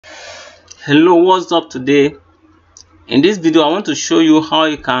Hello, what's up today? In this video I want to show you how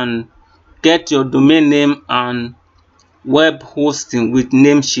you can get your domain name and web hosting with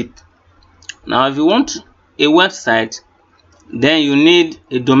Namecheap. Now if you want a website, then you need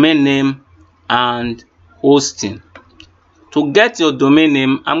a domain name and hosting. To get your domain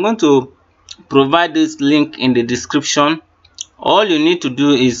name, I'm going to provide this link in the description. All you need to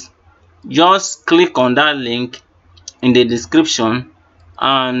do is just click on that link in the description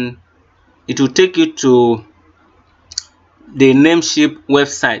and it will take you to the Namecheap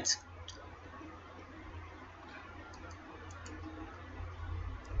website.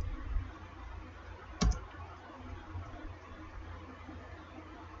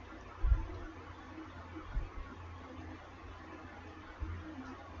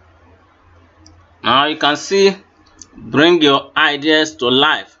 Now you can see bring your ideas to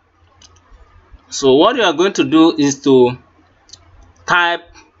life. So what you are going to do is to type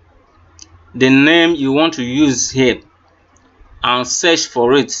the name you want to use here and search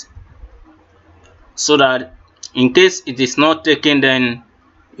for it, so that in case it is not taken, then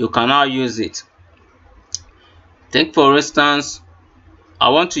you can now use it. Take for instance, I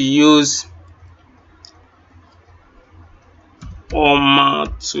want to use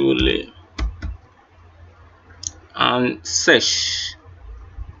Omatule and search.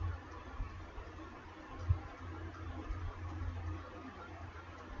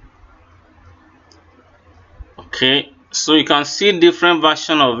 Okay, so you can see different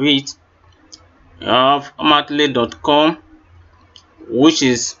version of it. You have omatule.com, which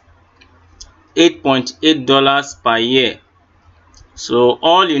is $8.8 per year. So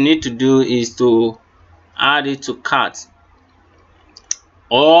all you need to do is to add it to cart,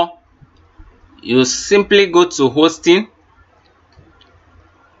 or you simply go to hosting.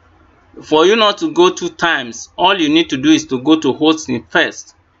 For you not to go 2 times, all you need to do is to go to hosting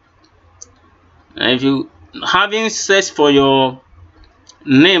first. And if you having searched for your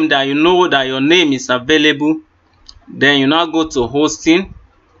name, that you know that your name is available, then you now go to hosting.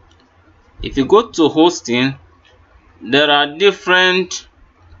 If you go to hosting, there are different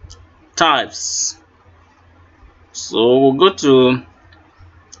types. So we'll go to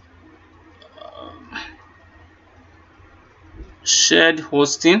shared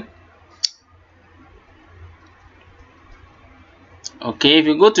hosting. Okay, if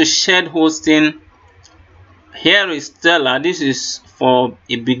you go to shared hosting, here is Stellar. This is for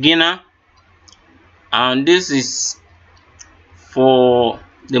a beginner, and this is for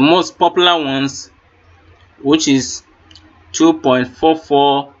the most popular ones, which is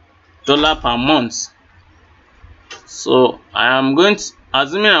 $2.44 per month. So I am going to,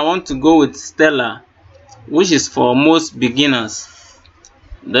 assuming I want to go with Stellar, which is for most beginners,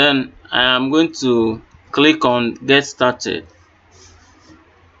 then I am going to click on get started.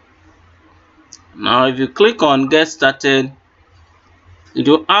 Now if you click on get started, it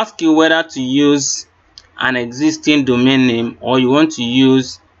will ask you whether to use an existing domain name or you want to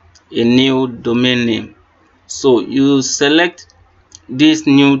use a new domain name. So you select this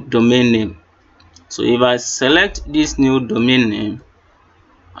new domain name. So if I select this new domain name,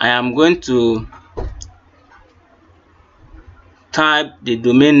 I am going to type the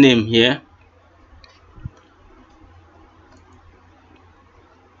domain name here.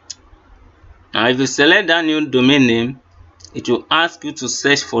 Now if you select that new domain name, it will ask you to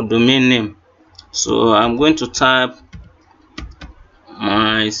search for domain name. So I'm going to type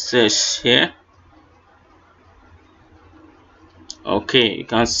my search here. Okay, you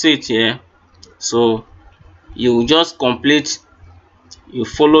can see it here. So you just complete, you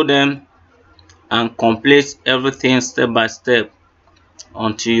follow them and complete everything step by step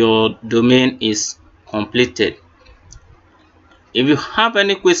until your domain is completed. If you have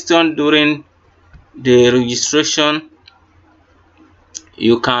any question during the registration,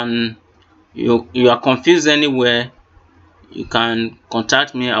 you are confused anywhere, you can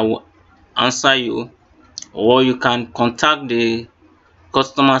contact me. I will answer you, or you can contact the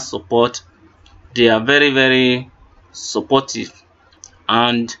customer support. They are very supportive.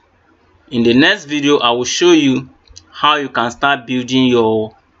 And in the next video, I will show you how you can start building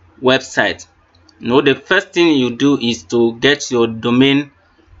your website. The first thing you do is to get your domain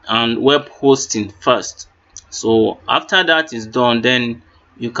and web hosting first. So after that is done, then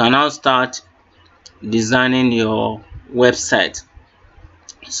you can now start designing your website.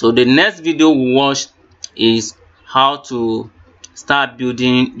 So the next video we watch is how to start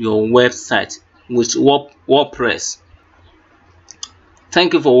building your website with WordPress.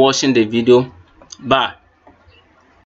 Thank you for watching the video. Bye.